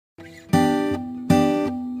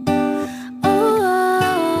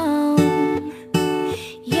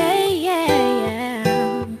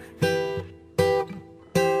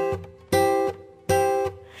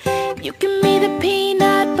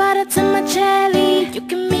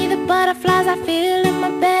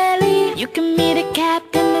You can be the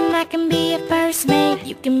captain and I can be your first mate.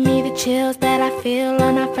 You can be the chills that I feel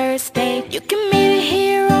on our first date. You can be the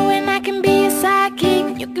hero and I can be your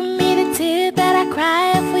sidekick. You can be the tear that I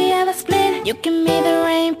cry if we ever split. You can be the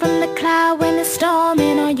rain from the cloud when it's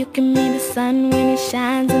storming, or you can be the sun when it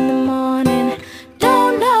shines in the morning.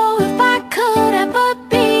 Don't know if I could ever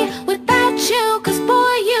be without you, 'cause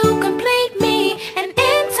boy, you complete me. And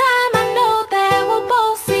in time I know that we'll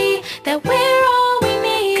both see that we're all we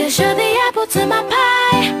need. 'Cause you're the apple to my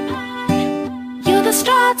pie, you're the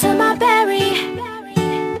straw to my berry,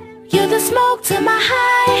 you're the smoke to my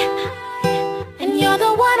high, and you're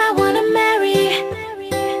the one I wanna marry.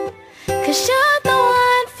 'Cause you're the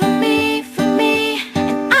one for me,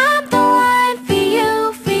 and I'm the one for you,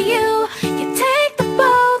 for you. You take the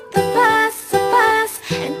both of us,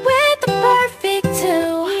 and we're the perfect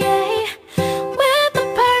two. Yeah, we're the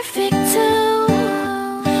perfect two.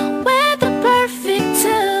 We're the perfect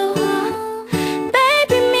two.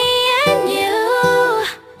 Baby, me and you,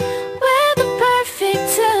 we're the perfect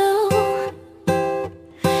two.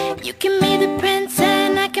 You can be the prince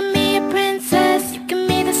and I can be a princess. You can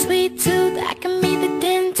be the sweet tooth, I can be the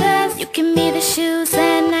dentist. You can be the shoes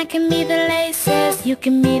and I can be the laces. You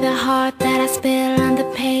can be the heart that I spill on the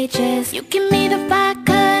pages. You can be the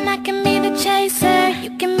vodka and I can be the chaser.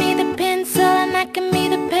 You can be the pencil and I can be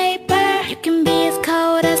the paper. You can be as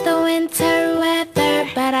cold as the winter weather,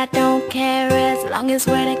 but I don't care as long as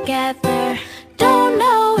we're together. Don't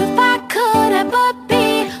know if I could ever be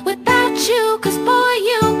without you, 'cause boy,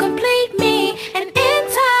 you complete me. And in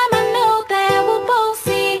time I know that we'll both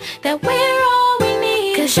see that we're all we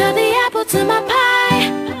need. 'Cause you're the apple to my pie,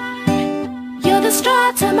 you're the straw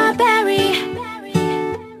to my berry,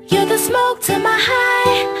 you're the smoke to my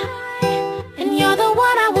high, and you're the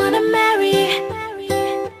one I wanna marry.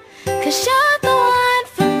 'Cause you're the one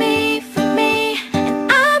for me,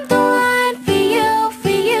 and I'm the one for you,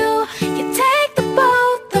 for you. You take the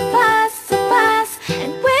both of us,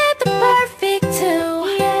 and we're the perfect two.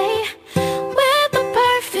 Yeah, we're the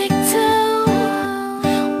perfect two.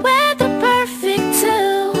 We're the perfect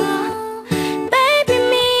two. Baby,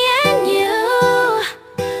 me and you,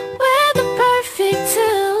 we're the perfect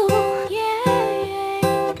two.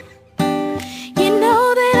 Yeah. You know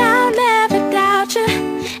that I'll never doubt you,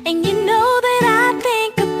 and you know that I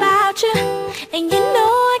think about you, and you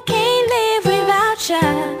know I can't live without you.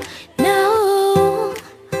 No,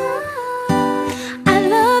 I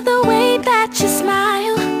love the way that you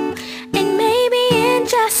smile, and maybe in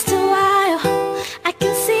just a while I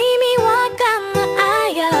can see me walk down the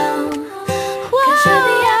aisle. 'Cause you're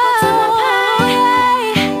the apple to my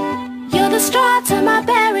pie, you're the straw to my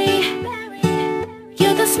berry,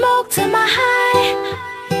 you're the smoke to my high,